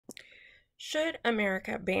Should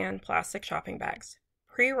America ban plastic shopping bags?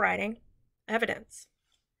 Pre-writing evidence.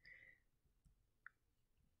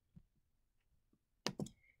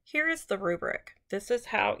 Here is the rubric. This is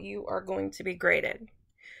how you are going to be graded.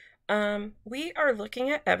 We are looking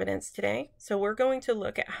at evidence today, so we're going to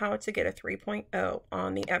look at how to get a 3.0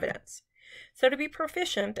 on the evidence. So to be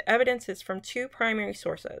proficient, the evidence is from two primary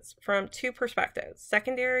sources, from two perspectives,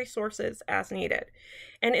 secondary sources as needed,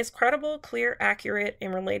 and is credible, clear, accurate,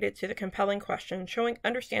 and related to the compelling question, showing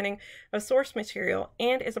understanding of source material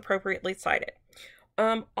and is appropriately cited.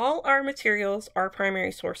 All our materials are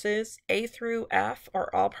primary sources. A through F are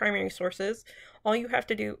all primary sources. All you have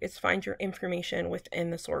to do is find your information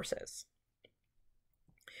within the sources.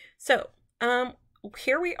 So,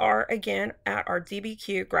 here we are again at our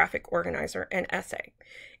DBQ graphic organizer and essay.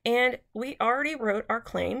 And we already wrote our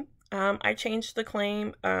claim. I changed the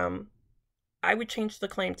claim. I would change the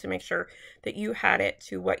claim to make sure that you had it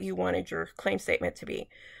to what you wanted your claim statement to be.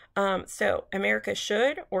 So America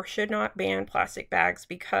should or should not ban plastic bags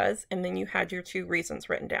because, and then you had your two reasons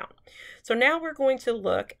written down. So now we're going to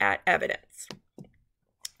look at evidence.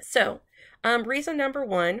 So reason number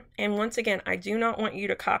one, and once again, I do not want you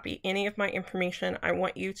to copy any of my information. I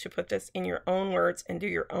want you to put this in your own words and do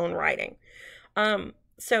your own writing.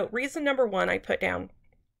 So reason number one I put down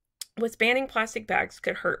was banning plastic bags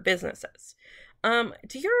could hurt businesses.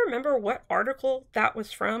 Do you remember what article that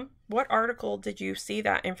was from? What article did you see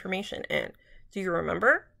that information in? Do you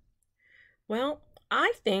remember? Well,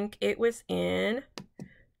 I think it was in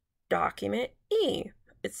document E.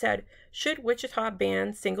 It said, should Wichita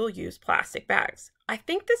ban single-use plastic bags? I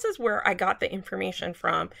think this is where I got the information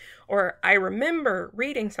from, or I remember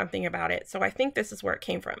reading something about it, so I think this is where it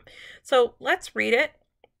came from. So let's read it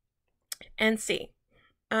and see.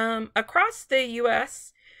 Across the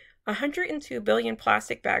U.S., 102 billion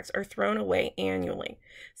plastic bags are thrown away annually.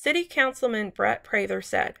 City Councilman Brett Prather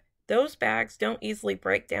said, those bags don't easily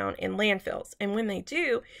break down in landfills, and when they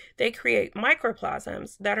do, they create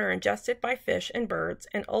microplasms that are ingested by fish and birds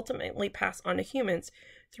and ultimately pass on to humans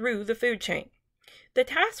through the food chain. The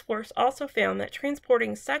task force also found that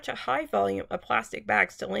transporting such a high volume of plastic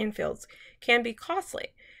bags to landfills can be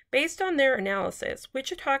costly. Based on their analysis,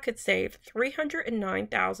 Wichita could save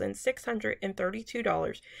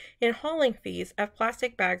 $309,632 in hauling fees if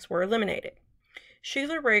plastic bags were eliminated.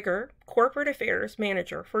 Sheila Rager, corporate affairs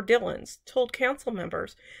manager for Dillon's, told council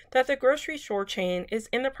members that the grocery store chain is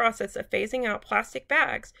in the process of phasing out plastic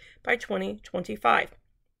bags by 2025.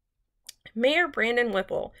 Mayor Brandon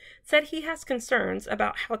Whipple said he has concerns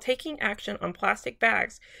about how taking action on plastic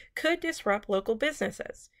bags could disrupt local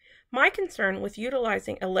businesses. My concern with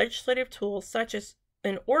utilizing a legislative tool such as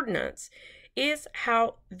an ordinance is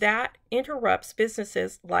how that interrupts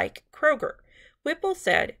businesses like Kroger. Whipple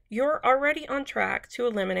said, you're already on track to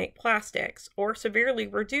eliminate plastics or severely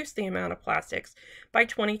reduce the amount of plastics by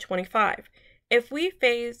 2025. If we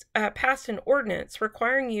pass an ordinance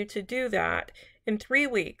requiring you to do that in 3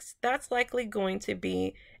 weeks, that's likely going to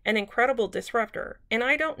be an incredible disruptor. And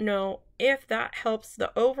I don't know if that helps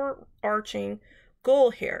the overarching goal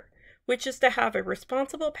here, which is to have a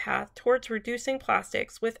responsible path towards reducing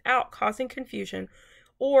plastics without causing confusion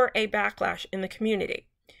or a backlash in the community.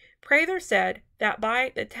 Prather said that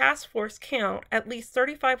by the task force count, at least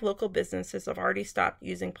 35 local businesses have already stopped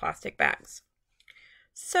using plastic bags.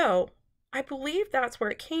 So I believe that's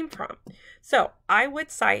where it came from. So I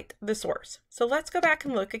would cite the source. So let's go back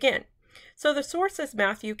and look again. So the source is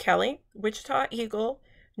Matthew Kelly, Wichita Eagle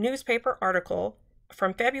newspaper article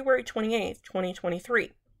from February 28th,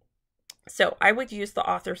 2023. So I would use the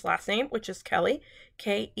author's last name, which is Kelly,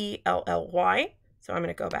 K-E-L-L-Y. So I'm going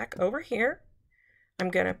to go back over here. I'm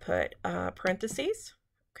going to put parentheses.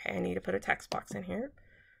 Okay, I need to put a text box in here.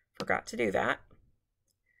 Forgot to do that.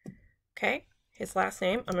 Okay, his last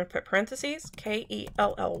name, I'm going to put parentheses,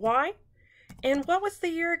 K-E-L-L-Y. And what was the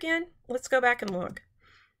year again? Let's go back and look.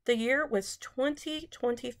 The year was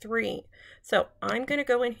 2023. So I'm going to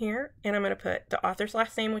go in here and I'm going to put the author's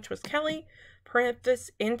last name, which was Kelly,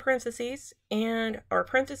 in parentheses,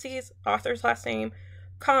 parentheses, author's last name,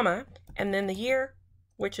 comma, and then the year,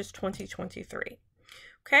 which is 2023.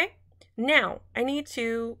 Okay, now I need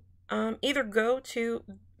to either go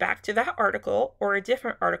back to that article or a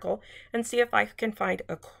different article and see if I can find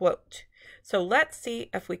a quote. So let's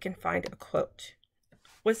see if we can find a quote.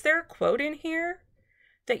 Was there a quote in here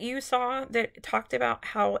that you saw that talked about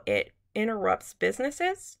how it interrupts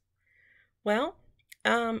businesses? Well,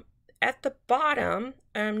 at the bottom,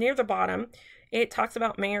 near the bottom, it talks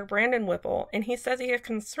about Mayor Brandon Whipple, and he says he has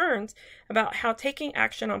concerns about how taking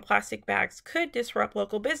action on plastic bags could disrupt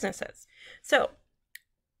local businesses. So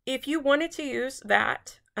if you wanted to use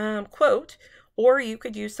that quote, or you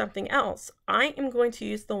could use something else. I am going to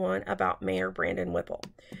use the one about Mayor Brandon Whipple.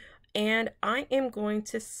 And I am going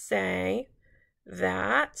to say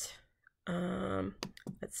that,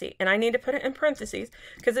 let's see, and I need to put it in parentheses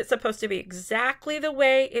because it's supposed to be exactly the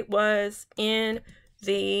way it was in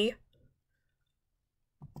the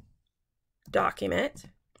document.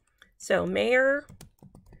 So Mayor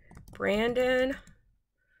Brandon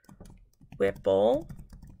Whipple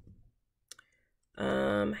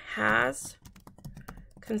has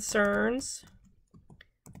concerns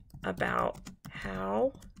about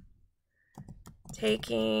how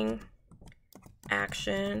taking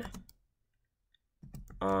action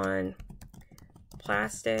on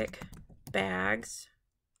plastic bags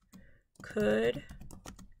could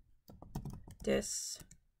disrupt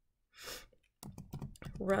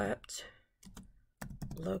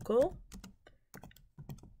local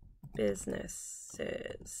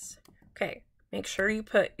businesses. Okay, make sure you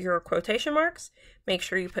put your quotation marks. Make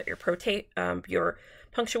sure you put your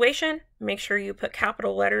punctuation. Make sure you put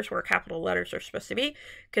capital letters where capital letters are supposed to be,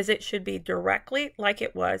 because it should be directly like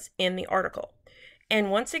it was in the article.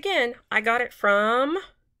 And once again, I got it from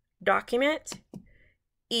document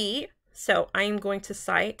E. So I'm going to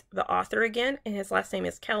cite the author again, and his last name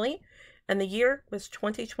is Kelly, and the year was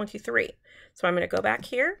 2023. So I'm going to go back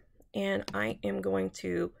here, and I am going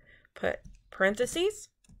to put parentheses,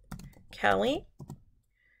 Kelly,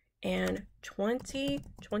 and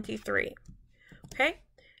 2023. Okay,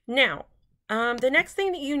 now the next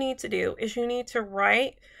thing that you need to do is you need to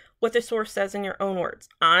write what the source says in your own words.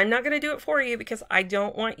 I'm not going to do it for you because I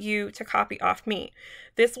don't want you to copy off me.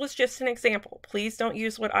 This was just an example. Please don't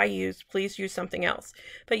use what I used. Please use something else.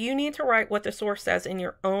 But you need to write what the source says in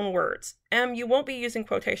your own words. You won't be using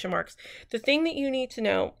quotation marks. The thing that you need to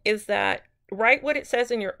know is that write what it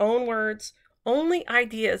says in your own words, only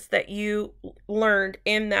ideas that you learned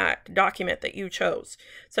in that document that you chose.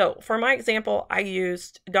 So for my example, I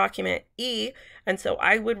used document E, and so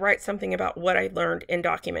I would write something about what I learned in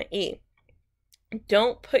document E.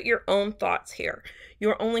 Don't put your own thoughts here.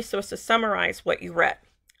 You're only supposed to summarize what you read.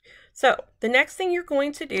 So the next thing you're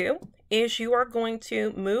going to do is you are going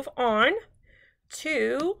to move on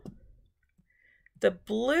to the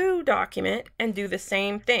blue document and do the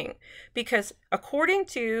same thing, because according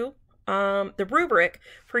to the rubric,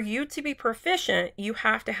 for you to be proficient, you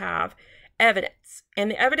have to have evidence.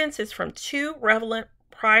 And the evidence is from two relevant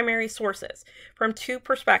primary sources, from two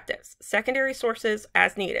perspectives, secondary sources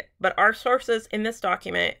as needed. But our sources in this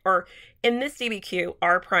document, or in this DBQ,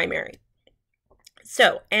 are primary.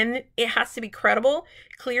 So, and it has to be credible,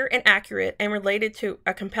 clear, and accurate, and related to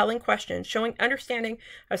a compelling question, showing understanding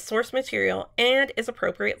of source material, and is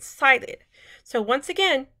appropriate cited. So once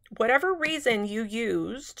again, whatever reason you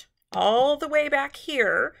used all the way back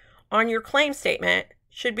here on your claim statement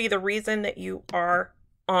should be the reason that you are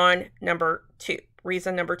on number 2,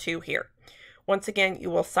 reason number 2 here. Once again, you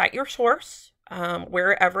will cite your source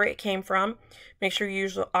wherever it came from. Make sure you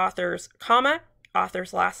use the author's comma,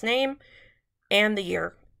 author's last name, and the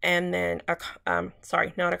year, and then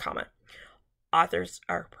sorry, not a comma. Authors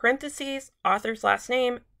are parentheses, author's last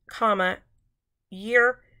name, comma,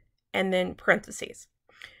 year, and then parentheses.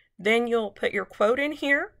 Then you'll put your quote in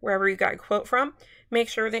here, wherever you got a quote from. Make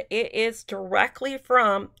sure that it is directly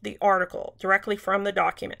from the article, directly from the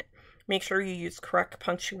document. Make sure you use correct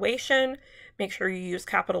punctuation. Make sure you use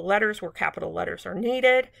capital letters where capital letters are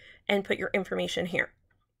needed, and put your information here.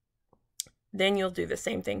 Then you'll do the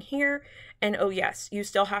same thing here. And oh yes, you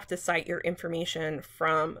still have to cite your information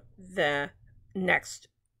from the next,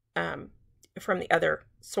 from the other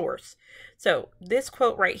source. So this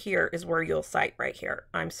quote right here is where you'll cite right here.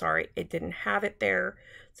 I'm sorry, it didn't have it there.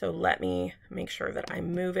 So let me make sure that I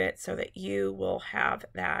move it so that you will have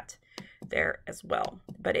that there as well.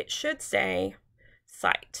 But it should say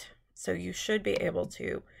cite. So you should be able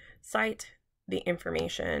to cite the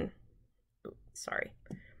information. Ooh, sorry.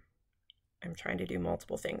 I'm trying to do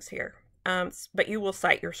multiple things here. But you will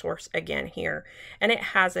cite your source again here, and it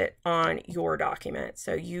has it on your document.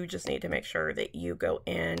 So you just need to make sure that you go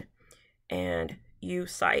in and you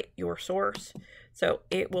cite your source. So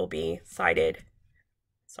it will be cited.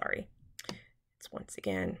 Sorry, it's once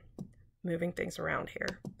again moving things around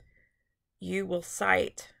here. You will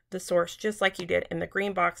cite the source just like you did in the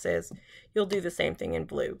green boxes. You'll do the same thing in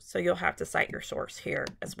blue. So you'll have to cite your source here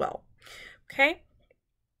as well. Okay.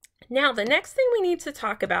 Now, the next thing we need to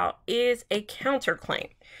talk about is a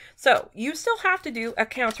counterclaim. So you still have to do a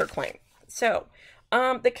counterclaim. So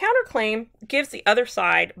the counterclaim gives the other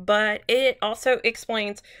side, but it also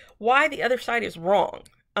explains why the other side is wrong.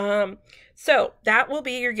 So that will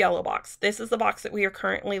be your yellow box. This is the box that we are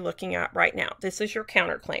currently looking at right now. This is your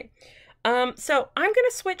counterclaim. So I'm going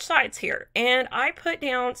to switch sides here, and I put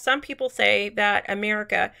down, some people say that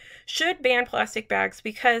America should ban plastic bags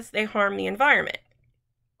because they harm the environment.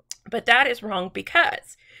 But that is wrong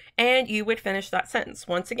because, and you would finish that sentence.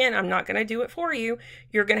 Once again, I'm not going to do it for you.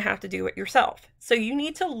 You're going to have to do it yourself. So you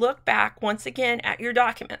need to look back once again at your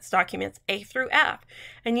documents A through F,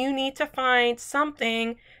 and you need to find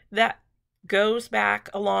something that goes back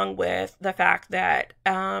along with the fact that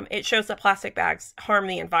it shows that plastic bags harm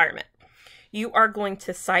the environment. You are going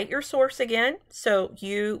to cite your source again. So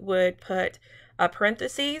you would put a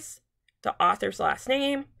parentheses, the author's last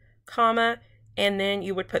name, comma, and then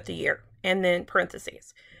you would put the year, and then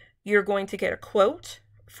parentheses. You're going to get a quote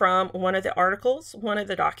from one of the articles, one of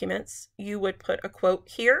the documents. You would put a quote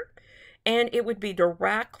here, and it would be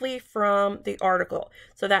directly from the article.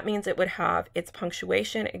 So that means it would have its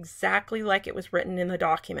punctuation exactly like it was written in the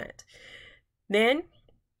document. Then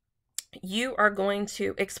you are going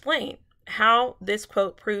to explain how this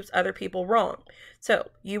quote proves other people wrong.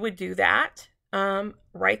 So you would do that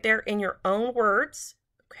right there in your own words,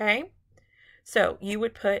 okay? So you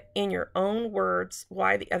would put in your own words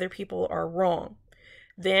why the other people are wrong.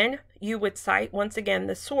 Then you would cite once again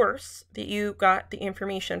the source that you got the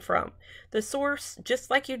information from. The source,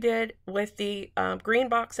 just like you did with the green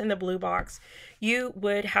box and the blue box, you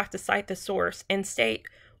would have to cite the source and state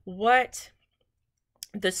what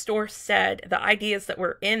the source said, the ideas that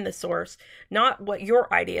were in the source, not what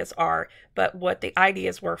your ideas are, but what the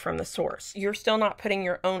ideas were from the source. You're still not putting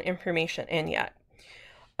your own information in yet.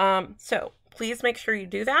 So please make sure you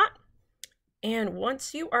do that. And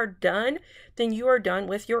once you are done, then you are done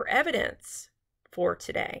with your evidence for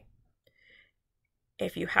today.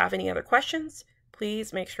 If you have any other questions,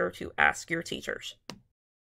 please make sure to ask your teachers.